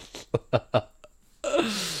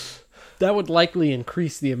 That would likely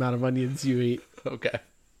increase the amount of onions you eat. Okay.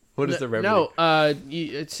 What is the remedy? No,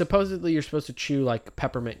 it's supposedly you're supposed to chew like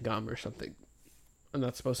peppermint gum or something. And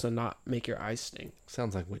that's supposed to not make your eyes sting.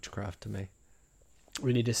 Sounds like witchcraft to me.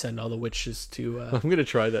 We need to send all the witches to... I'm going to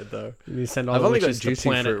try that, though. we need to send all I've the only got witches to juicy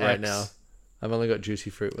Planet fruit right X. now. I've only got juicy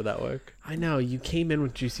fruit. Would that work? I know, you came in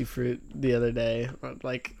with juicy fruit the other day.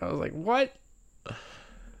 Like, I was like, what?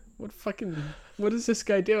 What is this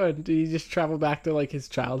guy doing? Did he just travel back to like his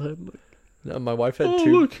childhood? Like, No, my wife had oh,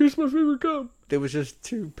 two. look, here's my favorite gum. There was just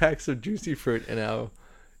 2 packs of juicy fruit in our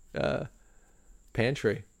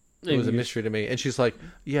pantry. It was a mystery to me. And she's like,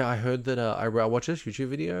 yeah, I heard that I watched this YouTube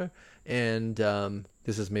video, and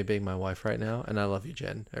this is me being my wife right now, and I love you,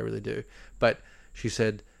 Jen. I really do. But she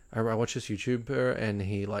said, I watched this YouTuber, and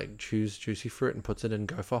he like chews juicy fruit and puts it in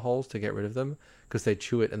gopher holes to get rid of them, because they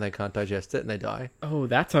chew it and they can't digest it and they die. Oh,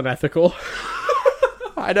 that's unethical.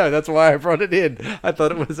 I know, that's why I brought it in. I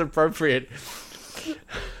thought it was appropriate.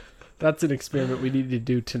 That's an experiment we need to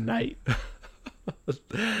do tonight.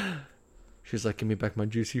 She's like, give me back my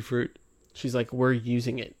juicy fruit. She's like, we're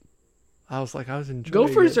using it. I was like, I was enjoying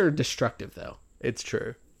Gophers it. are destructive, though. It's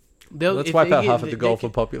true. Let's Let's wipe out half of the golfer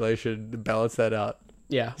population to balance that out.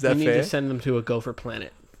 Yeah, Is that we need fair? to send them to a gopher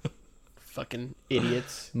planet. Fucking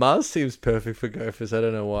idiots. Mars seems perfect for gophers. I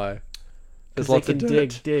don't know why. There's 'Cause they lots can of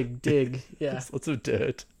dirt. dig. Yeah. There's lots of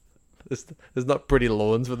dirt. There's not pretty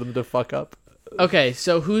lawns for them to fuck up. Okay,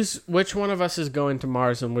 so which one of us is going to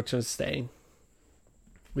Mars and which one's staying?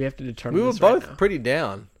 We have to determine. We were this right both now. pretty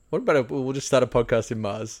down. What about we'll just start a podcast in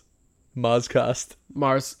Mars? Marscast.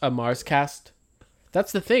 a Mars cast.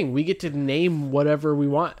 That's the thing. We get to name whatever we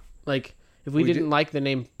want. Like, if we didn't like the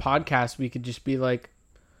name podcast, we could just be like,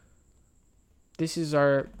 "This is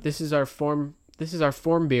our form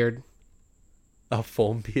beard." A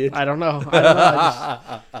form beard. I don't know.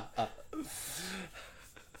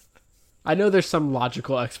 I know there's some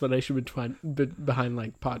logical explanation behind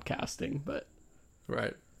like podcasting, but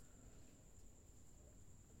Right.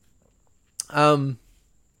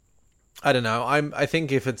 I don't know. I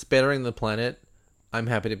think if it's bettering the planet, I'm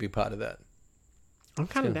happy to be part of that. I'm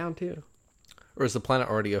kind of down too. Or is the planet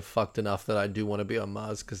already fucked enough that I do want to be on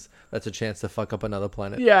Mars because that's a chance to fuck up another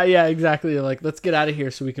planet? Yeah, exactly. Like, let's get out of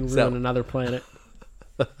here so we can ruin another planet.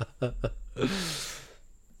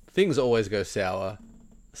 Things always go sour.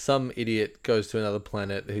 Some idiot goes to another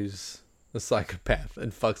planet who's a psychopath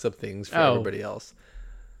and fucks up things for Oh. everybody else.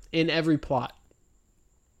 In every plot.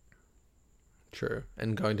 True.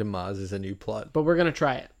 And going to Mars is a new plot. But we're going to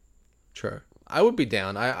try it. True. I would be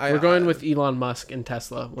down. We're going with Elon Musk and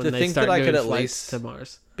Tesla when To they think start that I doing could at flights least- to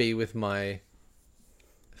Mars. be with my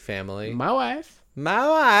family. My wife.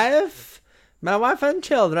 My wife and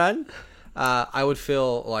children. I would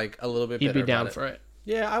feel like a little bit You'd better be down about for it.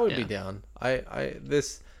 Yeah, I would be Yeah. down.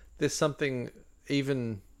 There's something,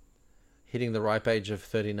 even hitting the ripe age of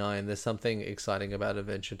 39, there's something exciting about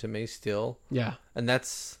adventure to me still. Yeah. And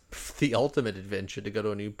that's the ultimate adventure, to go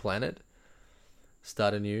to a new planet.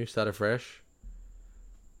 Start afresh.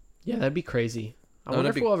 Yeah, that'd be crazy. I No, wonder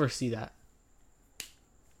that'd if be- we'll ever see that.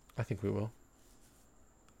 I think we will.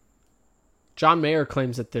 John Mayer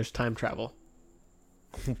claims that there's time travel.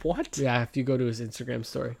 What? Yeah, if you go to his Instagram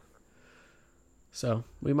story. So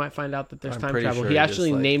we might find out that there's I'm time pretty travel. sure He he actually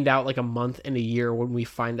just, like- named out like a month and a year when we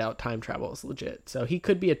find out time travel is legit. So he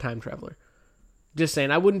could be a time traveler. Just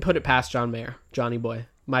saying, I wouldn't put it past John Mayer, Johnny boy,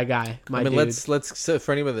 my guy, my dude. let's. So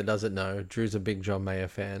for anyone that doesn't know, Drew's a big John Mayer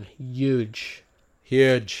fan. Huge.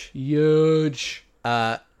 Huge.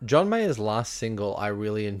 John Mayer's last single I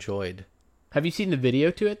really enjoyed. Have you seen the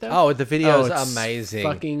video to it though? Oh, the video is it's amazing.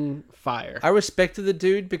 Fucking fire. I respected the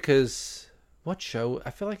dude because what show?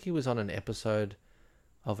 I feel like he was on an episode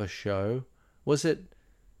of a show. Was it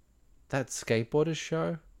that skateboarder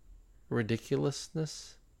show?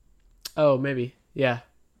 Ridiculousness? Oh, maybe. Yeah.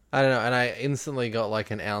 I don't know, and I instantly got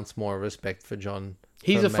like an ounce more respect for John.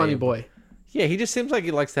 He's for a funny Mayer. boy. Yeah, he just seems like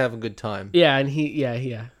he likes to have a good time. Yeah, and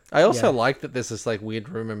yeah. I also Yeah. like that there's this like weird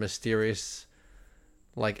rumor, mysterious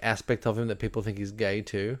like aspect of him that people think he's gay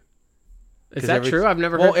too. Is 'Cause that every- true? I've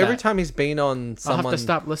never Well, heard every that. time he's been on I'll have someone, to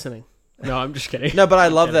stop listening. No, I'm just kidding. no, but I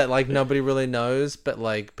love that like nobody really knows, but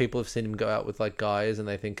like people have seen him go out with like guys and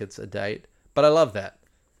they think it's a date. But I love that.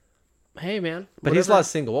 Hey, man. But his whatever.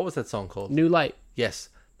 last single, what was that song called? New Light. Yes,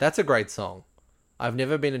 that's a great song. I've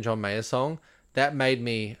never been a John Mayer song. That made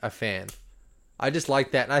me a fan. I just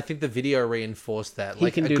like that, and I think the video reinforced that.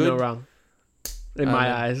 He can do no wrong. In my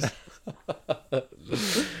no. eyes.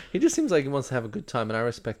 He just seems like he wants to have a good time, and I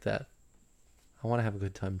respect that. I want to have a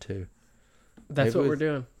good time too. That's Maybe what we- we're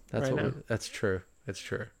doing That's right what. now. That's true. It's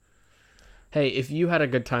true. Hey, if you had a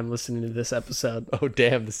good time listening to this episode, Oh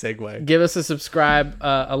damn, the segue. give us a subscribe,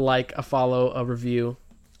 a like, a follow, a review.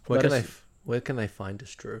 Where Let can us- they? Where can they find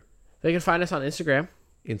us, Drew? They can find us on Instagram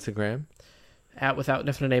Instagram. at Without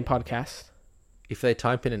Definite Name Podcast. If they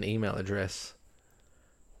type in an email address,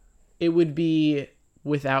 It would be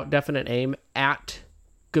without definite aim at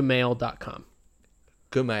gmail.com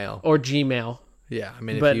Gmail. or Gmail. Yeah, I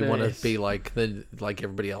mean, But if you want it's- to be like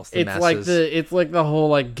everybody else, the It's masses. like the whole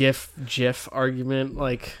like GIF argument,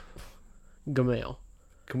 like Gmail.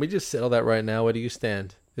 Can we just settle that right now? Where do you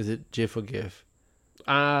stand? Is it GIF or GIF?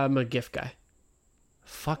 I'm a GIF guy.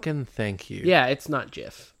 Fucking thank you. Yeah, it's not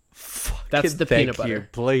GIF. Fucking That's the thank peanut butter. you,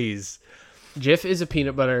 please. GIF is a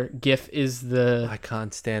peanut butter. GIF is the. I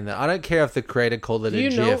can't stand that. I don't care if the creator called it Do you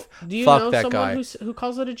a know? GIF. Do you Fuck know that someone guy. who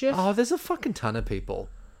calls it a GIF? Oh, there's a fucking ton of people.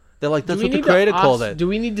 They're like, Do that's we what the need to creator called ask- it. Do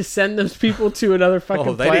we need to send those people to another fucking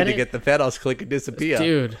Oh, they planet? need to get the Thanos click and disappear.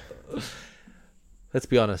 Dude, Let's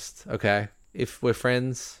be honest, okay? If we're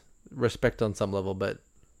friends, respect on some level, but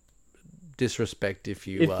disrespect if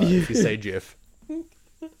you if you say GIF.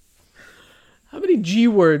 how many G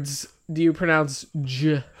words do you pronounce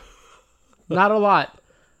J? Not a lot.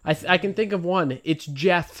 I can think of one. It's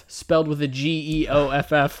Jeff, spelled with a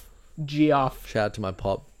Geoff. Geoff. Shout out to my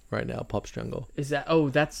pop right now, Pop's Jungle. Is that? Oh,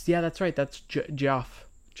 that's right. That's Geoff.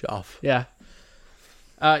 Joff. Yeah.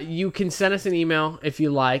 You can send us an email if you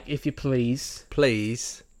like, if you please.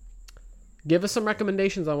 Please. Give us some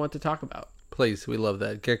recommendations on what to talk about. Please, we love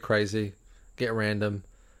that. Get crazy. Get random.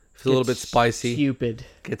 If it's a little bit spicy, Stupid.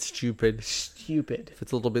 get stupid. Stupid. If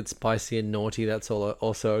it's a little bit spicy and naughty, that's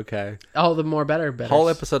also okay. Oh, the more better. Whole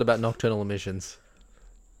episode about nocturnal emissions.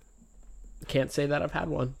 Can't say that I've had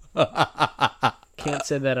one. Can't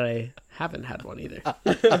say that I haven't had one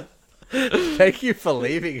either. Thank you for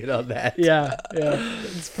leaving it on that. Yeah.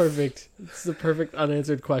 It's perfect. It's the perfect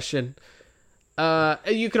unanswered question.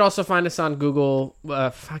 You could also find us on Google.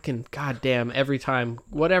 Fucking goddamn, every time.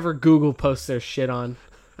 Whatever Google posts their shit on.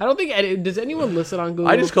 I don't think... Does anyone listen on Google?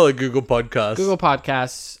 I just call it Google Podcasts. Google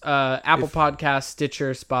Podcasts, Apple Podcasts,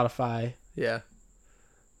 Stitcher, Spotify. Yeah.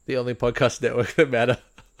 The only podcast network that matter.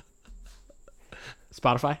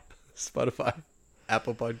 Spotify? Spotify.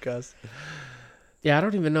 Apple Podcasts. Yeah, I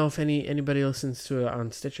don't even know if anybody listens to it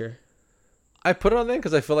on Stitcher. I put it on there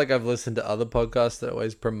because I feel like I've listened to other podcasts that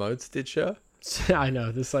always promote Stitcher. I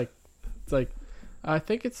know. It's like I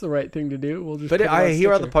think it's the right thing to do. We'll just. But put it I on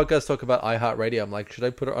hear other Stitcher. podcasts talk about iHeartRadio. I'm like, should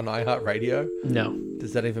I put it on iHeartRadio? No.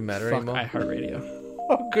 Does that even matter Fuck anymore? iHeartRadio.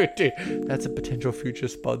 Oh, good dude. That's a potential future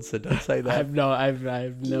sponsor. Don't say I that.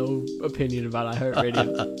 have no opinion about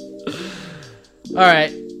iHeartRadio. All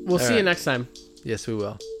right. We'll see you right. next time. Yes, we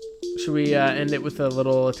will. Should we end it with a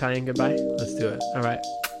little Italian goodbye? Let's do it. All right.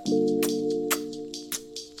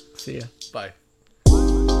 See ya. Bye.